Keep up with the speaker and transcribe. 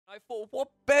I thought, what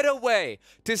better way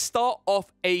to start off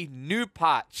a new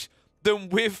patch than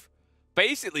with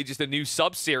basically just a new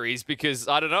sub-series, because,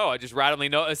 I don't know, I just randomly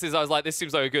noticed this. I was like, this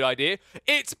seems like a good idea.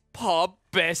 It's Pub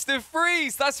Best of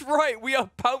Threes. That's right. We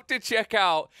are about to check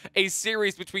out a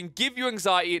series between Give You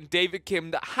Anxiety and David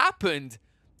Kim that happened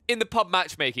in the pub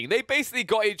matchmaking. They basically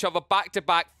got each other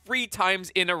back-to-back 3 times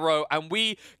in a row, and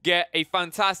we get a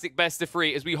fantastic best of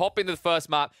 3 as we hop into the first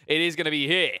map. It is going to be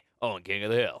here on King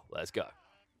of the Hill. Let's go.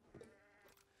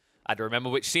 I had to remember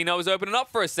which scene I was opening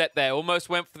up for a set there. Almost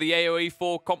went for the AoE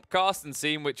 4 comp casting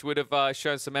scene, which would have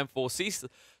shown some M4C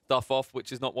stuff off,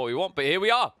 which is not what we want. But here we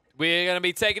are. We're going to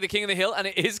be taking the King of the Hill, and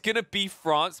it is going to be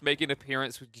France making an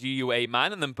appearance with GUA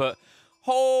Man. And then put,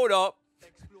 hold up.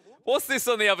 What's this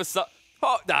on the other side?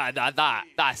 Oh,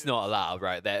 that's not allowed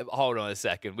right there. Hold on a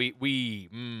second.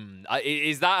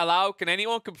 Is that allowed? Can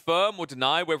anyone confirm or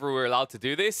deny whether we're allowed to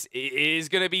do this? It is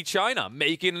going to be China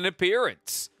making an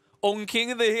appearance on King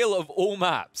of the Hill of all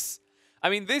maps. I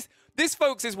mean, this,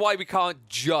 folks, is why we can't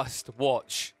just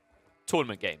watch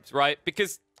tournament games, right?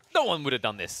 Because no one would have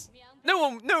done this.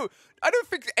 No, I don't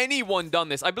think anyone done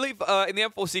this. I believe in the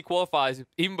M4C qualifiers,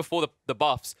 even before the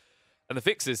buffs and the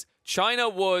fixes, China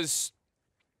was,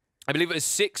 I believe it was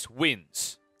 6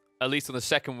 wins, at least on the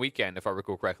second weekend, if I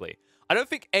recall correctly. I don't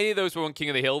think any of those were on King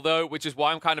of the Hill, though, which is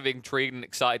why I'm kind of intrigued and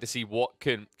excited to see what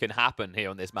can happen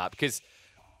here on this map, because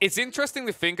it's interesting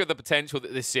to think of the potential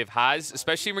that this Civ has,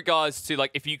 especially in regards to, like,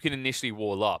 if you can initially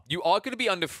wall up. You are going to be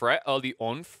under threat early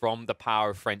on from the power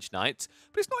of French Knights,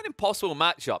 but it's not an impossible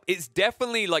matchup. It's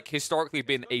definitely, like, historically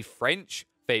been a French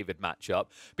favored matchup.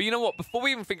 But you know what? Before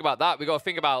we even think about that, we got to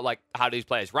think about, like, how these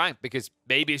players rank, because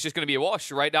maybe it's just going to be a wash.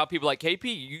 Right now, people like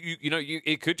KP,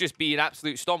 it could just be an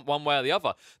absolute stomp one way or the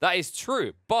other. That is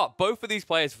true. But both of these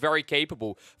players very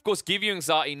capable. Of course, Give You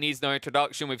Anxiety needs no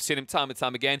introduction. We've seen him time and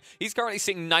time again. He's currently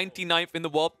sitting 99th in the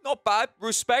world. Not bad.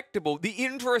 Respectable. The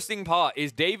interesting part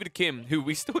is David Kim, who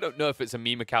we still don't know if it's a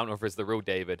meme account or if it's the real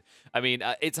David. I mean,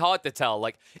 it's hard to tell.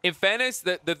 Like, in fairness,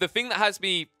 the thing that has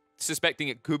me suspecting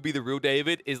it could be the real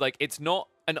David is, like, it's not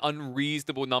an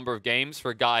unreasonable number of games for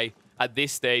a guy at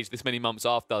this stage, this many months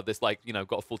after this, like,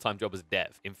 got a full-time job as a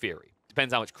dev, in theory.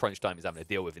 Depends how much crunch time he's having to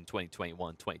deal with in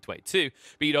 2021, 2022.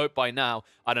 But you'd hope by now,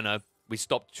 I don't know, we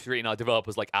stopped treating our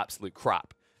developers like absolute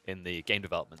crap in the game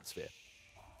development sphere.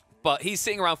 But he's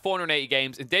sitting around 480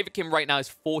 games, and David Kim right now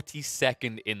is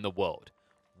 42nd in the world.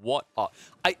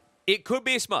 It could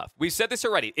be a Smurf. We've said this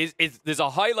already. There's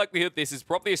a high likelihood this is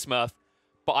probably a Smurf,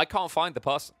 but I can't find the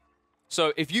person.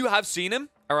 So if you have seen him,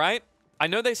 all right, I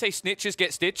know they say snitches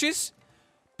get stitches,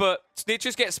 but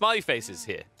snitches get smiley faces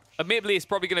here. Admittedly, it's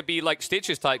probably going to be like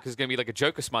Stitches type because it's going to be like a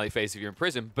Joker smiley face if you're in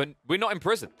prison, but we're not in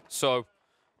prison. So,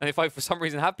 and if I, for some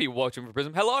reason, have people watching from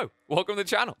prison, hello, welcome to the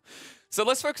channel. So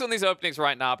let's focus on these openings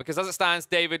right now, because as it stands,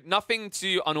 David, nothing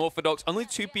too unorthodox. Only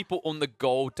 2 people on the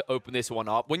gold to open this one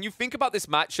up. When you think about this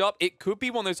matchup, it could be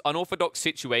one of those unorthodox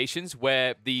situations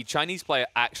where the Chinese player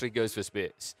actually goes for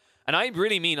spears. And I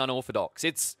really mean unorthodox.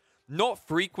 It's not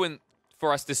frequent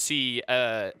for us to see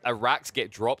a Rax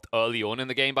get dropped early on in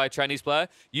the game by a Chinese player.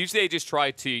 Usually they just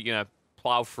try to,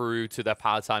 plow through to their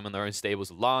power time on their own stables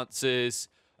of Lancers,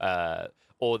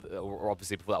 or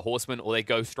obviously before that Horseman, or they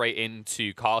go straight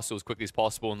into Castle as quickly as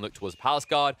possible and look towards Palace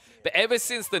Guard. But ever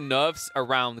since the nerfs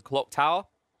around the Clock Tower,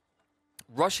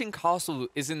 rushing Castle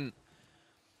isn't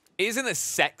as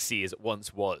sexy as it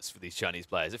once was for these Chinese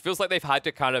players. It feels like they've had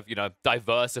to kind of,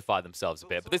 diversify themselves a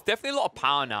bit. But there's definitely a lot of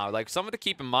power now. Like, something to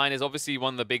keep in mind is obviously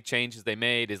one of the big changes they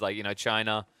made is, like,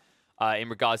 China, in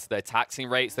regards to their taxing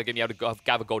rates, they're going to be able to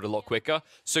gather gold a lot quicker.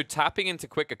 So tapping into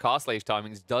quicker castle age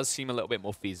timings does seem a little bit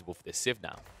more feasible for this Civ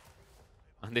now.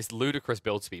 And this ludicrous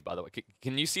build speed, by the way.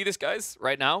 Can you see this, guys,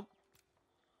 right now?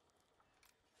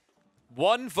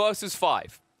 1 versus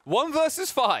 5. 1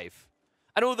 versus 5.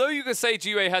 And although you could say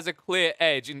GUA has a clear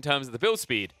edge in terms of the build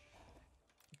speed,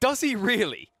 does he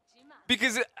really?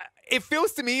 Because it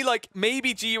feels to me like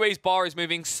maybe GUA's bar is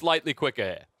moving slightly quicker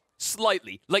here.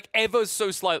 Slightly. Like, ever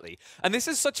so slightly. And this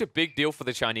is such a big deal for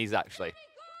the Chinese, actually.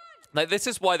 Like, this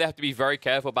is why they have to be very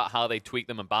careful about how they tweak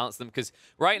them and balance them. Because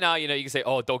right now, you can say,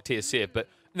 oh, dog tier Civ. But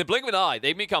in the blink of an eye,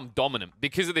 they become dominant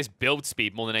because of this build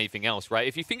speed more than anything else, right?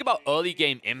 If you think about early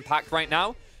game impact right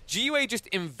now, GUA just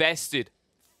invested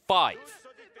 5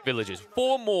 villagers,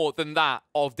 4 more than that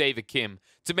of David Kim,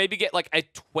 to maybe get like a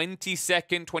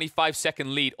 20-second,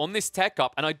 25-second lead on this tech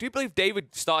up. And I do believe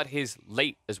David started his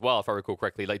late as well, if I recall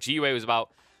correctly. Like, GUA was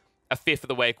about a 1/5 of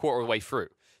the way, a 1/4 of the way through.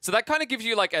 So that kind of gives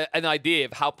you like an idea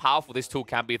of how powerful this tool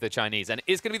can be for the Chinese. And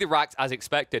it's going to be the Rax as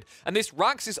expected. And this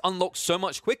Rax is unlocked so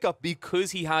much quicker because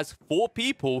he has 4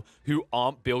 people who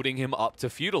aren't building him up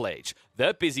to feudal age.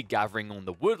 they're busy gathering on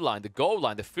the wood line, the gold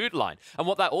line, the food line. And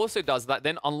what that also does, that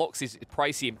then unlocks these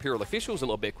pricey Imperial officials a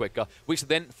little bit quicker, which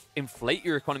then inflate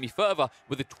your economy further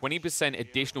with a 20%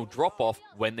 additional drop-off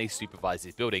when they supervise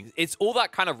these buildings. It's all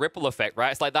that kind of ripple effect,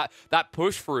 right? It's like that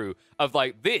push-through of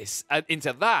like this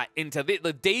into that, into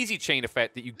the daisy chain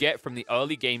effect that you get from the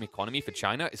early game economy for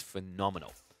China is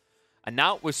phenomenal. And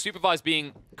now, with Supervise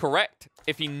being correct,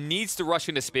 if he needs to rush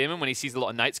into Spearman when he sees a lot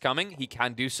of Knights coming, he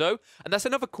can do so. And that's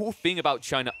another cool thing about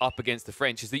China up against the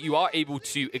French, is that you are able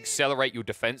to accelerate your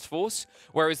defense force.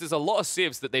 Whereas there's a lot of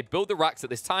civs that they build the racks at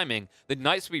this timing, the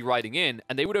Knights would be riding in,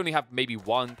 and they would only have maybe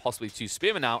 1, possibly 2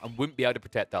 Spearmen out, and wouldn't be able to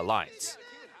protect their lines.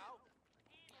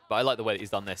 But I like the way that he's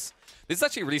done this. This is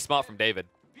actually really smart from David.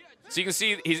 So you can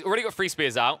see he's already got 3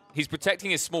 spears out. He's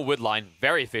protecting his small wood line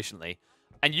very efficiently.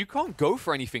 And you can't go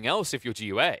for anything else if you're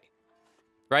GUA,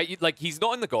 right? Like, he's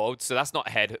not in the gold, so that's not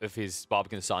ahead of his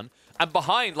Barbican Sun. And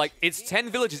behind, like, it's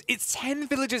 10 villages. It's 10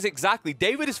 villages exactly.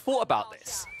 David has thought about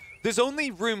this. There's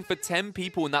only room for 10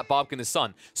 people in that Barbican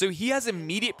Sun. So he has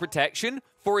immediate protection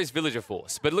for his villager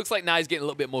force. But it looks like now he's getting a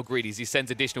little bit more greedy as he sends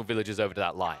additional villagers over to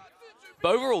that line.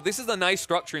 But overall, this is a nice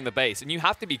structure in the base, and you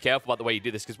have to be careful about the way you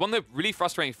do this, because one of the really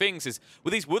frustrating things is,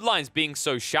 with these wood lines being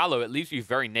so shallow, it leaves you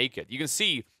very naked. You can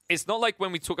see, it's not like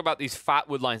when we talk about these fat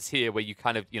wood lines here, where you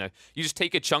kind of, you just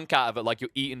take a chunk out of it like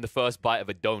you're eating the first bite of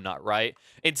a donut, right?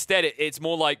 Instead, it's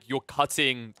more like you're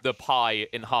cutting the pie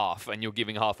in half, and you're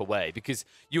giving half away, because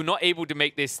you're not able to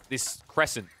make this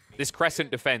crescent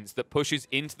defense that pushes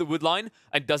into the wood line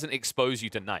and doesn't expose you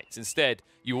to Knights. Instead,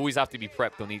 you always have to be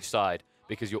prepped on each side,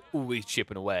 because you're always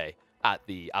chipping away at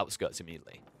the outskirts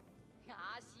immediately.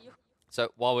 So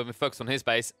while we've been focused on his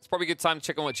base, it's probably a good time to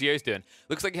check on what Gio's doing.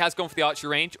 Looks like he has gone for the archer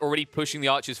range, already pushing the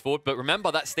archers forward. But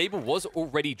remember, that stable was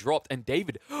already dropped. And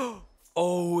David,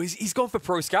 he's gone for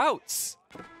pro scouts.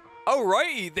 Oh,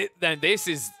 right. Then this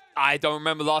is, I don't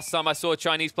remember last time I saw a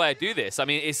Chinese player do this. I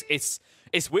mean,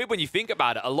 it's weird when you think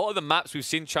about it. A lot of the maps we've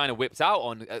seen China whipped out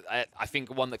on, I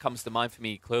think one that comes to mind for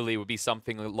me clearly would be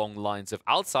something along the lines of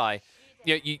Altai.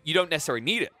 You don't necessarily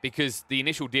need it because the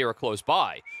initial deer are close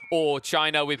by. Or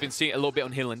China, we've been seeing it a little bit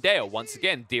on Hill and Dale. Once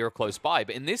again, deer are close by.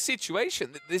 But in this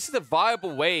situation, this is a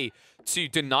viable way to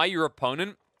deny your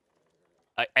opponent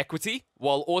equity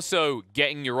while also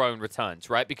getting your own returns,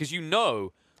 right? Because you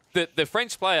know that the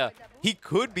French player, he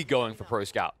could be going for pro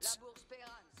scouts.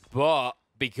 But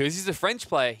because he's a French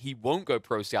player, he won't go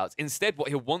pro scouts. Instead, what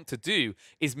he'll want to do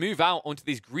is move out onto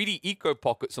these greedy eco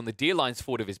pockets on the deer lines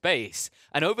forward of his base.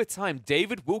 And over time,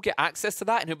 David will get access to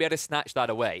that and he'll be able to snatch that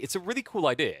away. It's a really cool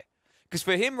idea. Because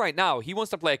for him right now, he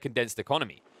wants to play a condensed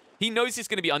economy. He knows he's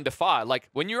going to be under fire. Like,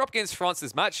 when you're up against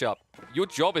France's matchup, your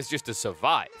job is just to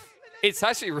survive. It's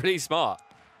actually really smart.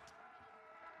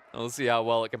 We'll see how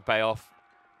well it can pay off.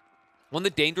 One of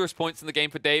the dangerous points in the game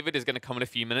for David is going to come in a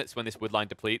few minutes when this wood line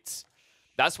depletes.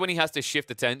 That's when he has to shift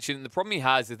attention. And the problem he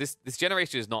has is this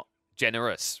generation is not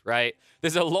generous, right?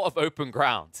 There's a lot of open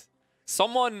ground.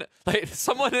 Someone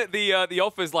at the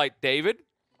office like, David,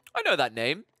 I know that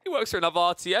name. He works for another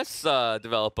RTS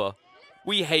developer.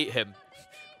 We hate him.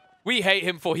 We hate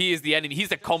him for he is the enemy. He's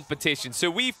the competition.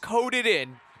 So we've coded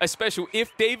in a special,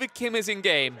 if David Kim is in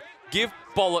game, give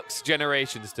bollocks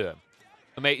generations to him.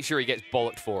 And make sure he gets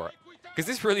bollocked for it. Because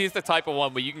this really is the type of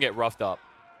one where you can get roughed up.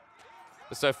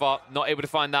 But so far, not able to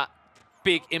find that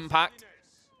big impact.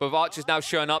 But with archers now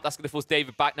showing up, that's going to force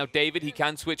David back. Now, David, he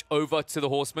can switch over to the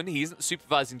horseman. He isn't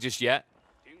supervising just yet.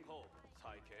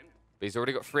 But he's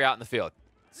already got 3 out in the field.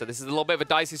 So this is a little bit of a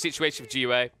dicey situation for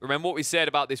GUA. Remember what we said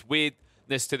about this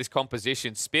weirdness to this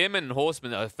composition. Spearmen and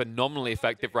horsemen are phenomenally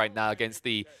effective right now against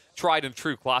the tried and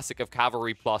true classic of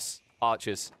cavalry plus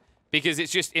archers. Because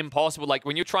it's just impossible. Like,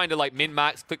 when you're trying to, like,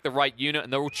 min-max, click the right unit,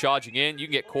 and they're all charging in, you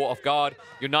can get caught off guard.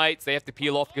 Your knights, they have to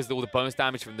peel off because of all the bonus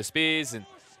damage from the spears, and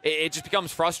it just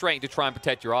becomes frustrating to try and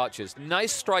protect your archers.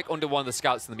 Nice strike onto one of the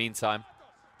scouts in the meantime.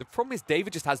 The problem is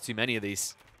David just has too many of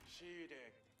these.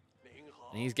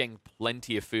 And he's getting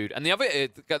plenty of food. And the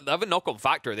other knock-on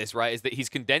factor of this, right, is that he's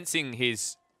condensing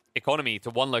his economy to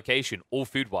one location, all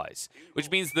food-wise, which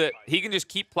means that he can just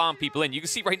keep plowing people in. You can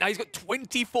see right now he's got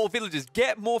 24 villages.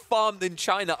 Get more farm than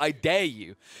China, I dare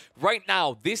you. Right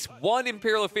now, this one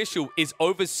Imperial official is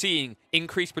overseeing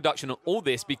increased production on all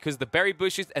this because the berry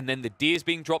bushes and then the deers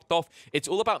being dropped off. It's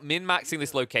all about min-maxing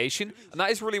this location, and that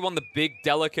is really one of the big,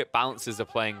 delicate balances of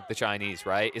playing the Chinese,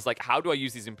 right? It's like, how do I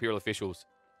use these Imperial officials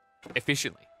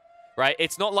efficiently? Right?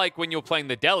 It's not like when you're playing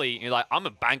the Delhi, you're like, I'm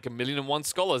going to bank 1,000,001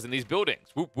 scholars in these buildings.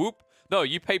 Whoop, whoop. No,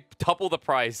 you pay double the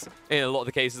price in a lot of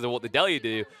the cases of what the Delhi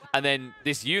do. And then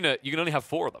this unit, you can only have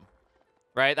 4 of them.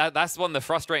 right? That's one of the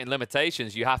frustrating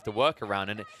limitations you have to work around,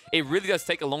 and it really does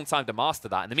take a long time to master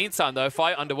that. In the meantime, though,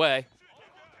 fight underway.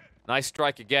 Nice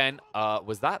strike again.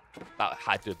 Was that? That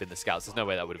had to have been the scouts. There's no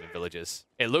way that would have been villagers.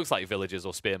 It looks like villagers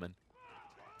or spearmen.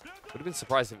 Would have been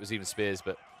surprised if it was even spears,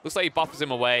 but looks like he buffers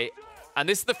him away. And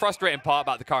this is the frustrating part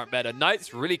about the current meta.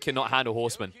 Knights really cannot handle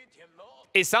horsemen.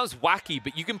 It sounds wacky,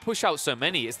 but you can push out so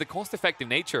many. It's the cost-effective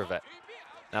nature of it.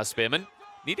 Now, spearmen.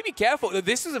 Need to be careful.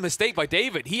 This is a mistake by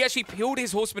David. He actually peeled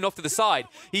his horsemen off to the side.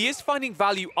 He is finding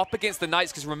value up against the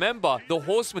knights because remember, the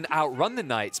horsemen outrun the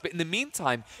knights. But in the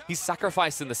meantime, he's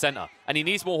sacrificed in the center. And he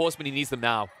needs more horsemen. He needs them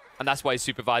now. And that's why he's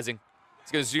supervising.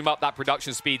 He's going to zoom up that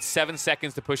production speed. 7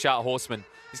 seconds to push out a horseman.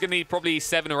 He's going to need probably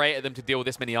 7 or 8 of them to deal with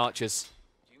this many archers.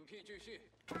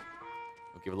 We'll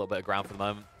give a little bit of ground for the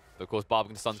moment. But of course,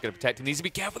 Barbican's son's going to protect him. He needs to be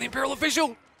careful. The Imperial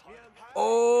official.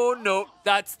 Oh, no.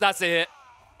 That's a hit.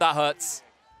 That hurts.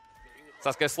 So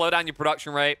that's going to slow down your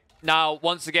production rate. Now,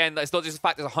 once again, it's not just the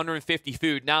fact there's 150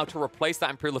 food. Now, to replace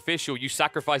that Imperial official, you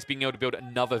sacrifice being able to build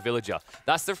another villager.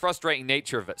 That's the frustrating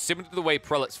nature of it, similar to the way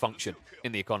prelates function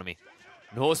in the economy.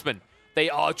 And horsemen,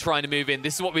 they are trying to move in.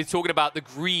 This is what we're talking about, the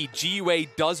greed. GUA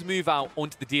does move out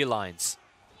onto the deer lines.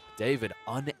 David,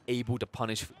 unable to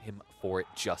punish him for it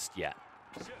just yet.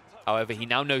 However, he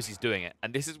now knows he's doing it.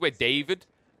 And this is where David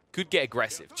could get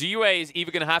aggressive. GUA is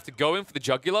either going to have to go in for the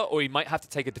jugular or he might have to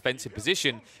take a defensive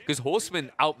position because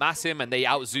horsemen outmass him and they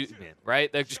outzoom him,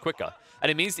 right? They're just quicker. And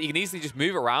it means that you can easily just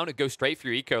move around and go straight for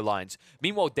your eco lines.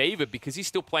 Meanwhile, David, because he's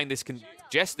still playing this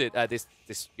congested,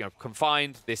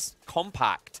 confined, this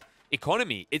compact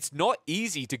economy, it's not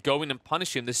easy to go in and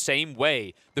punish him the same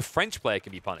way the French player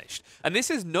can be punished. And this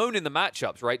is known in the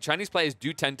matchups, right? Chinese players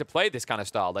do tend to play this kind of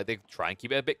style. Like, they try and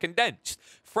keep it a bit condensed.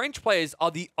 French players are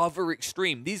the other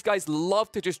extreme. These guys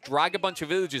love to just drag a bunch of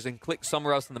villagers and click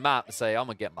somewhere else on the map and say, I'm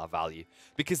going to get my value.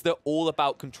 Because they're all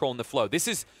about controlling the flow. This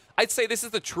is, I'd say this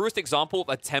is the truest example of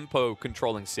a tempo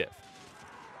controlling Civ.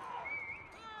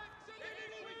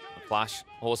 Flash,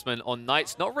 horsemen on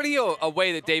knights. Not really a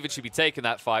way that David should be taking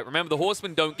that fight. Remember, the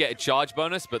horsemen don't get a charge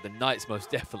bonus, but the knights most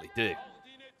definitely do.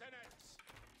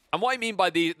 And what I mean by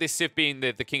this Civ being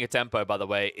the king of tempo, by the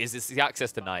way, is it's the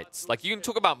access to knights. Like, you can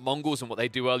talk about Mongols and what they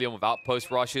do early on with outpost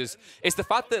rushes. It's the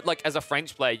fact that, like, as a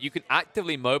French player, you can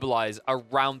actively mobilize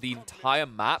around the entire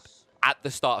map at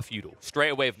the start of feudal, straight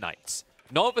away with knights.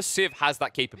 None of a Civ has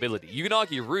that capability. You can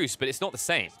argue Rus, but it's not the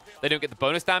same. They don't get the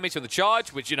bonus damage from the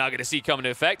charge, which you're now going to see come into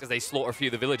effect as they slaughter a few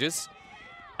of the villagers.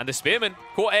 And the spearmen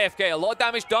caught AFK. A lot of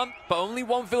damage done, but only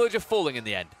 1 villager falling in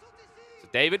the end. So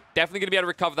David definitely going to be able to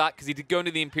recover that because he did go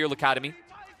into the Imperial Academy.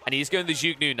 And he's going to the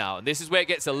Zhuge Nu now. And this is where it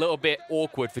gets a little bit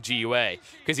awkward for GUA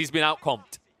because he's been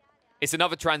outcomped. It's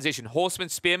another transition. Horseman,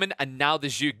 spearman, and now the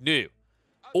Zhuge Nu.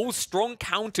 All strong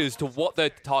counters to what they're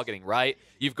targeting, right?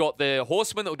 You've got the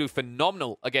horsemen that will do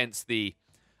phenomenal against the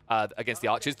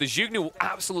archers. The Zhuge Nu will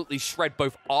absolutely shred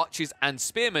both archers and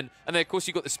spearmen. And then, of course,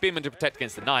 you've got the spearmen to protect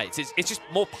against the knights. It's just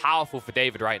more powerful for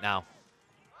David right now.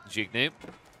 Zhuge Nu.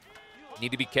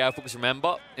 Need to be careful because,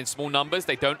 remember, in small numbers,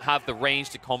 they don't have the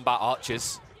range to combat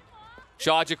archers.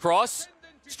 Charge across.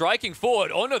 Striking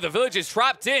forward. Oh, no, the villagers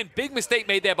trapped in. Big mistake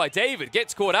made there by David.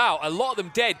 Gets caught out. A lot of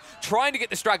them dead, trying to get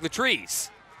the straggler trees.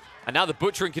 And now the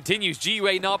butchering continues.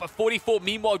 GUA now up at 44.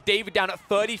 Meanwhile, David down at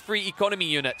 33 economy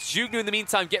units. Zhuge Nu in the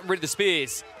meantime getting rid of the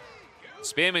spears.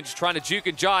 Spearman just trying to juke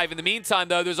and jive. In the meantime,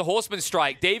 though, there's a horseman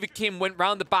strike. David Kim went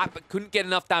round the back but couldn't get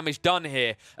enough damage done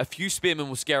here. A few spearmen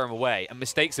will scare him away, and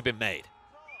mistakes have been made.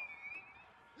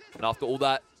 And after all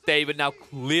that, David now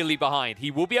clearly behind. He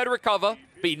will be able to recover,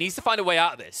 but he needs to find a way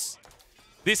out of this.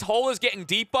 This hole is getting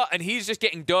deeper, and he's just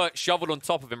getting dirt shoveled on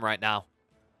top of him right now.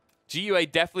 GUA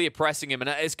definitely oppressing him, and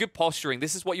it's good posturing.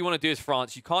 This is what you want to do as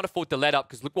France. You can't afford to let up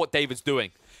because look what David's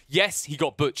doing. Yes, he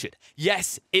got butchered.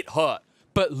 Yes, it hurt.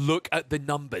 But look at the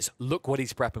numbers. Look what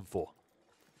he's prepping for.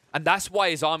 And that's why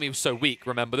his army was so weak,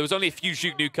 remember. There was only a few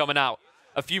Zhuge Nu coming out.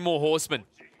 A few more horsemen.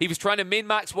 He was trying to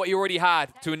min-max what he already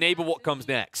had to enable what comes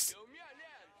next.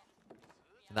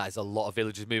 And that is a lot of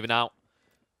villagers moving out.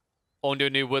 Onto a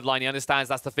new wood line. He understands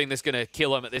that's the thing that's going to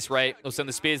kill him at this rate. He'll send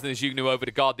the spears and the Zhuge Nu over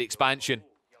to guard the expansion.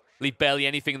 Leave barely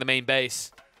anything in the main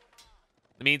base.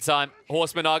 In the meantime,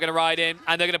 horsemen are going to ride in,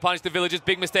 and they're going to punish the villagers.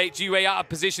 Big mistake. GUA out of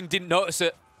position, didn't notice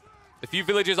it. A few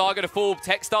villagers are going to fall.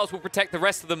 Textiles will protect the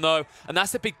rest of them, though. And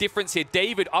that's the big difference here.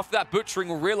 David, after that butchering,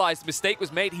 will realize the mistake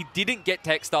was made. He didn't get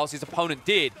textiles. His opponent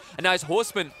did. And now his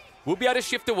horsemen will be able to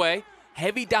shift away.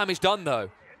 Heavy damage done, though.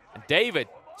 And David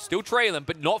still trailing,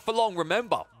 but not for long.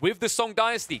 Remember, with the Song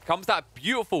Dynasty comes that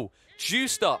beautiful,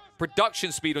 juiced-up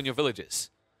production speed on your villagers.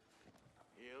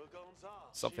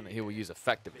 Something that he will use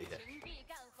effectively here.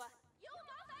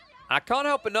 I can't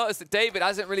help but notice that David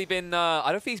hasn't really been...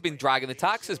 I don't think he's been dragging the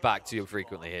taxes back too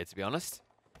frequently here, to be honest.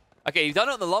 Okay, he's done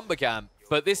it on the lumber camp,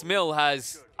 but this mill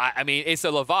has... I mean, it's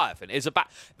a Leviathan. It's a...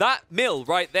 That mill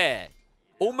right there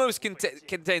almost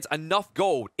contains enough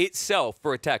gold itself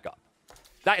for a tech up.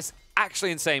 That is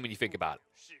actually insane when you think about it.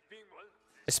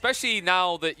 Especially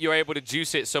now that you're able to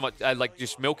juice it so much, like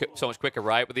just milk it so much quicker,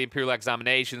 right? With the Imperial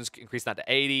Examinations, increase that to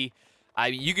 80.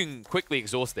 I mean, you can quickly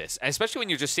exhaust this, and especially when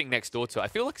you're just sitting next door to it. I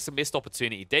feel like it's a missed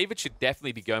opportunity. David should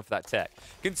definitely be going for that tech.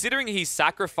 Considering he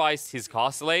sacrificed his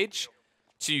castle age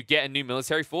to get a new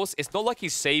military force, it's not like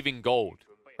he's saving gold,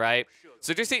 right?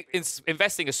 So just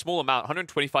investing a small amount,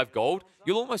 125 gold,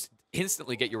 you'll almost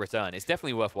instantly get your return. It's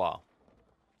definitely worthwhile.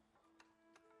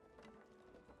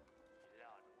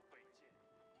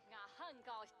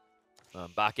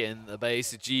 Back in the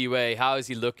base of GUA. How is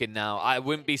he looking now? I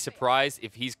wouldn't be surprised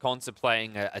if he's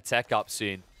contemplating a tech up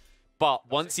soon.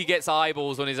 But once he gets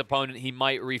eyeballs on his opponent, he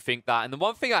might rethink that. And the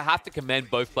one thing I have to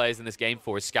commend both players in this game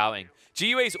for is scouting.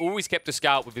 GUA's always kept a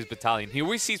scout with his battalion. He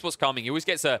always sees what's coming. He always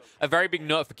gets a very big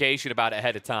notification about it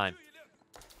ahead of time.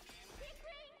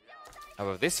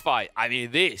 However, this fight, I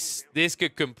mean, this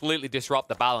could completely disrupt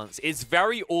the balance. It's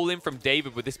very all-in from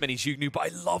David with this many Zhuge-Nu,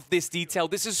 but I love this detail.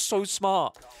 This is so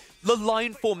smart. The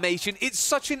line formation, it's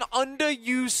such an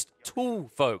underused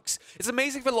tool, folks. It's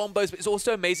amazing for Lombos, but it's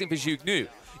also amazing for Zhuge-Nu.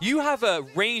 You have a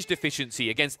range deficiency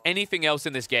against anything else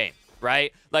in this game,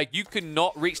 right? Like, you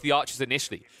cannot reach the archers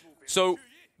initially. So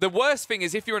the worst thing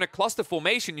is if you're in a cluster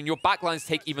formation and your backlines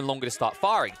take even longer to start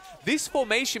firing. This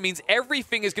formation means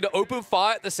everything is going to open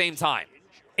fire at the same time.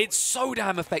 It's so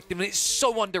damn effective and it's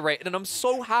so underrated, and I'm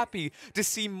so happy to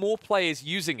see more players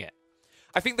using it.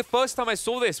 I think the first time I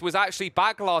saw this was actually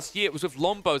back last year. It was with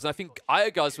Lombos, and I think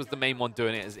Iaguz was the main one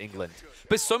doing it as England.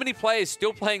 But so many players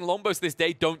still playing Lombos this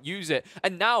day don't use it.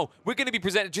 And now we're going to be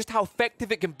presented just how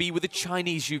effective it can be with a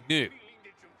Chinese Zhuge-Nu.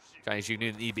 Chinese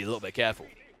Zhuge-Nu need to be a little bit careful.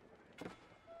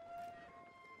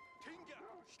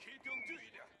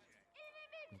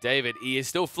 David, he is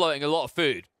still floating a lot of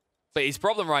food. But his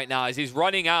problem right now is he's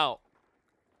running out.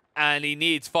 And he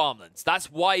needs farmlands.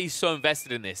 That's why he's so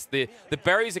invested in this. The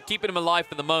berries are keeping him alive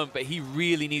for the moment, but he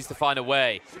really needs to find a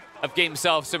way of getting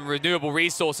himself some renewable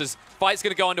resources. Fight's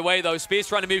going to go underway, though. Spear's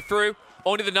trying to move through.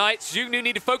 Onto the Knights. Zhuge-Nu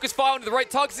need to focus fire onto the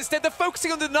right targets. Instead, they're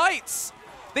focusing on the Knights.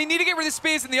 They need to get rid of the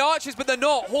Spears and the Archers, but they're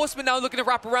not. Horsemen now looking to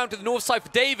wrap around to the north side for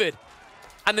David.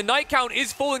 And the Knight count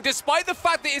is falling. Despite the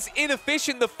fact that it's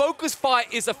inefficient, the focus fire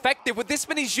is effective. With this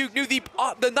many Zhuge-Nu,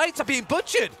 the Knights are being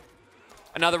butchered.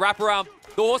 Another wraparound.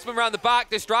 The Horsemen around the back,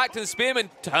 distracting the Spearmen,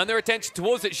 turn their attention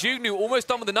towards it. Zhuge-Nu almost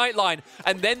done with the Knight line,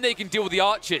 and then they can deal with the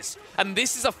Archers. And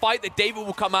this is a fight that David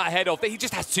will come out ahead of. He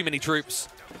just has too many troops.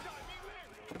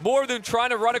 More of them trying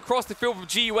to run across the field from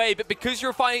GUA, but because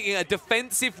you're fighting a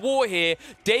defensive war here,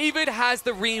 David has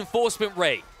the reinforcement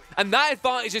rate. And that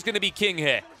advantage is going to be king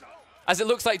here. As it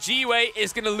looks like GUA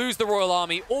is going to lose the Royal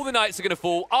Army, all the Knights are going to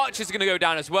fall, Archers are going to go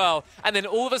down as well, and then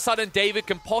all of a sudden David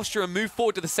can posture and move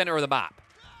forward to the center of the map.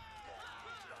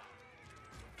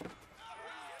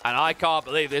 And I can't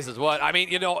believe this is what... I mean,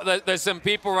 you know, there's some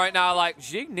people right now like,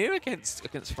 Zhuge-Nu against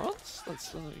France?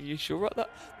 Are you sure about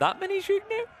that? That many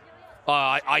Zhuge-Nu?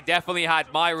 I definitely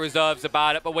had my reserves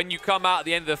about it, but when you come out at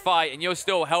the end of the fight and you're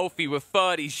still healthy with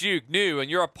 30 Zhuge-Nu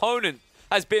and your opponent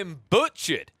has been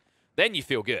butchered, then you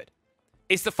feel good.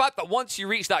 It's the fact that once you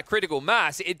reach that critical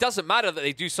mass, it doesn't matter that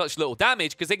they do such little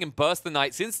damage because they can burst the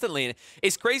Knights instantly. And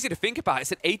it's crazy to think about.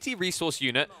 It's an 80 resource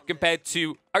unit compared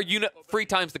to a unit 3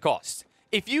 times the cost.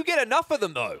 If you get enough of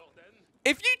them, though,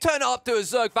 if you turn up to a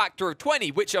Zerg factor of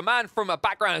 20, which a man from a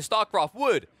background in StarCraft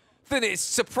would, then it's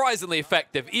surprisingly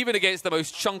effective, even against the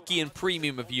most chunky and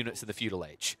premium of units in the Feudal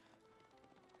Age.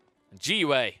 And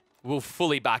GUA will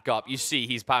fully back up. You see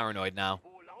he's paranoid now.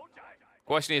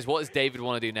 Question is, what does David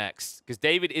want to do next? Because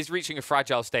David is reaching a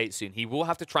fragile state soon. He will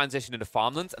have to transition into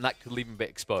farmlands, and that could leave him a bit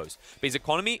exposed. But his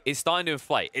economy is starting to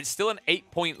inflate. It's still an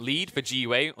 8-point lead for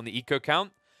GUA on the eco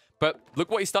count, but look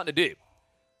what he's starting to do.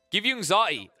 Givyung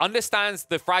Zati understands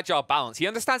the fragile balance. He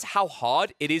understands how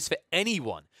hard it is for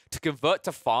anyone to convert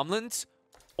to farmlands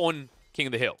on King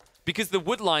of the Hill. Because the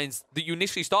wood lines that you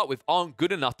initially start with aren't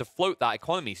good enough to float that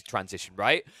economy transition,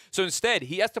 right? So instead,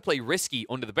 he has to play risky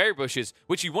under the berry bushes,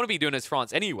 which you want to be doing as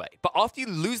France anyway. But after you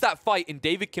lose that fight in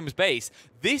David Kim's base,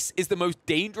 this is the most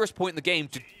dangerous point in the game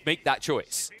to make that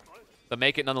choice. But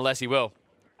make it nonetheless, he will.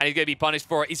 And he's going to be punished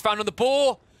for it. He's found on the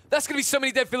ball. That's going to be so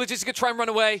many dead villagers. He's going to try and run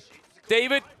away.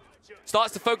 David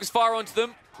starts to focus fire onto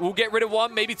them. We'll get rid of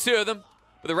one, maybe 2 of them,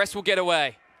 but the rest will get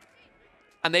away.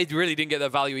 And they really didn't get their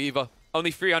value either.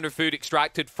 Only 300 food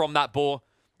extracted from that boar.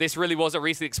 This really was a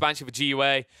recent expansion for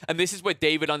GUA. And this is where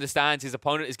David understands his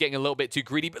opponent is getting a little bit too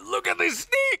greedy. But look at this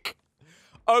sneak!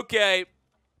 Okay.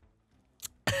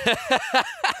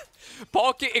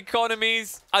 Pocket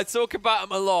economies. I talk about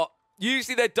them a lot.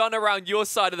 Usually they're done around your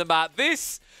side of the map.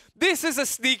 This is a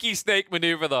sneaky snake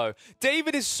maneuver, though.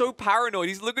 David is so paranoid.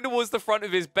 He's looking towards the front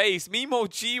of his base. Meanwhile,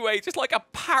 GUA, just like a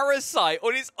parasite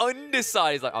on his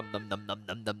underside. He's like, num, num, num,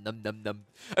 num, num, num, num, num.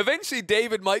 Eventually,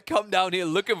 David might come down here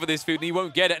looking for this food, and he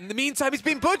won't get it. In the meantime, he's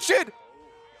been butchered.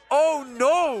 Oh,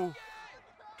 no.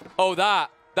 Oh, that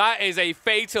is a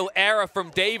fatal error from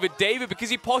David. David,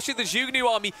 because he postured the Zhugnu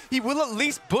army, he will at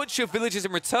least butcher villagers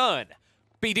in return.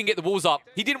 But he didn't get the walls up.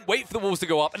 He didn't wait for the walls to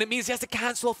go up, and it means he has to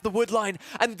cancel off the wood line,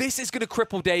 and this is going to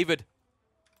cripple David.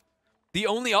 The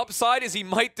only upside is he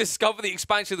might discover the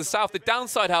expansion of the south. The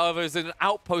downside, however, is an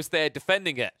outpost there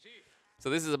defending it. So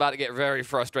this is about to get very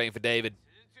frustrating for David.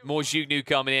 More Zhugnu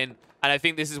coming in, and I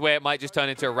think this is where it might just turn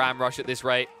into a ram rush at this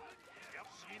rate.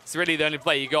 It's really the only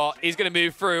play you got. He's going to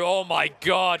move through. Oh, my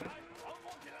God.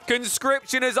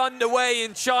 Conscription is underway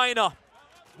in China.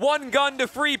 1 gun to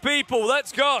 3 people.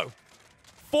 Let's go.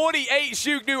 48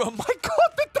 Zhugnu. Oh, my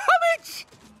God, the damage.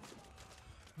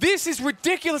 This is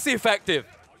ridiculously effective.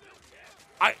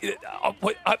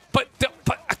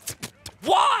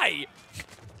 Why?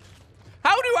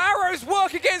 How do arrows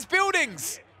work against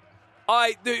buildings?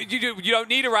 You don't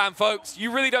need a ram, folks.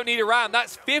 You really don't need a ram.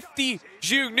 That's 50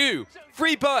 Zhugnu.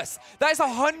 3 bursts. That's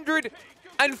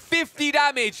 150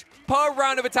 damage per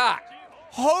round of attack.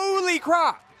 Holy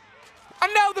crap.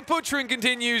 And now the butchering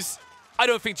continues. I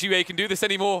don't think GUA can do this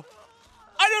anymore.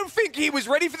 I don't think he was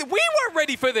ready for this. We weren't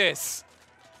ready for this.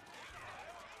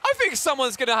 I think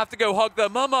someone's going to have to go hug their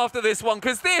mum after this one,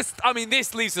 because this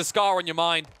leaves a scar on your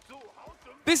mind.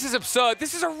 This is absurd.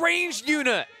 This is a ranged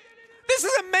unit. This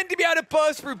isn't meant to be able to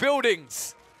burst through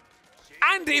buildings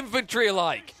and infantry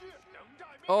alike.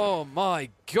 Oh my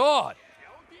God.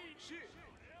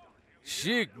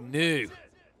 Zhugnu.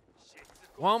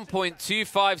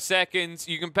 1.25 seconds.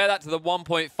 You compare that to the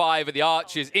 1.5 of the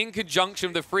archers in conjunction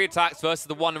with the 3 attacks versus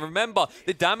the 1. And remember,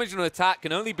 the damage on an attack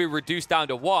can only be reduced down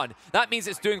to 1. That means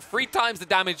it's doing 3 times the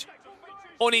damage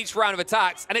on each round of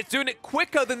attacks, and it's doing it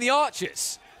quicker than the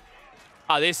archers.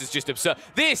 This is just absurd.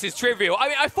 This is trivial. I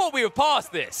mean, I thought we were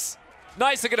past this.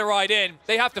 Knights are going to ride in.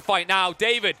 They have to fight now.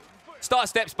 David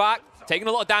steps back, taking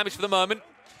a lot of damage for the moment.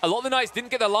 A lot of the Knights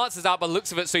didn't get their Lancers out by the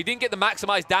looks of it, so he didn't get the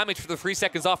maximized damage for the 3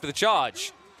 seconds after the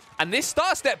charge. And this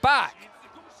step back,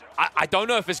 I don't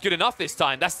know if it's good enough this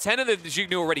time. That's 10 of the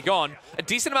Zhugnu already gone. A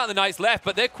decent amount of the Knights left,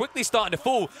 but they're quickly starting to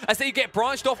fall as they get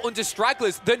branched off onto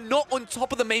stragglers. They're not on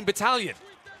top of the main battalion.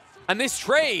 And this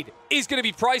trade is going to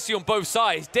be pricey on both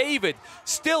sides. David,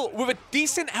 still with a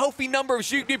decent, healthy number of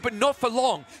Zhugnu, but not for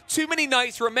long. Too many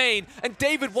Knights remain, and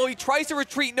David, while he tries to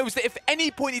retreat, knows that if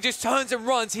any point he just turns and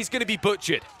runs, he's going to be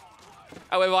butchered.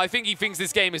 However, I think he thinks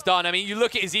this game is done. I mean, you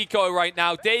look at his eco right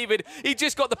now. David, he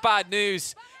just got the bad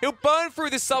news. He'll burn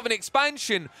through the southern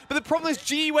expansion, but the problem is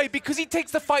GUA, because he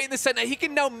takes the fight in the center, he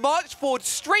can now march forward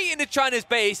straight into China's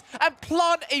base and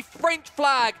plant a French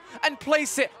flag and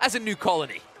place it as a new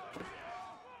colony.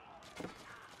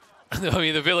 I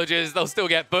mean, the villagers, they'll still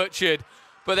get butchered.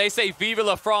 But they say Vive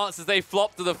la France as they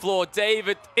flop to the floor.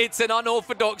 David, it's an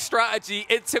unorthodox strategy.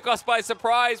 It took us by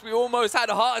surprise. We almost had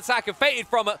a heart attack and fainted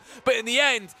from it. But in the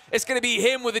end, it's going to be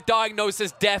him with a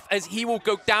diagnosis death as he will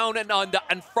go down and under.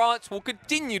 And France will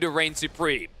continue to reign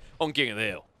supreme on King of the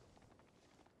Hill.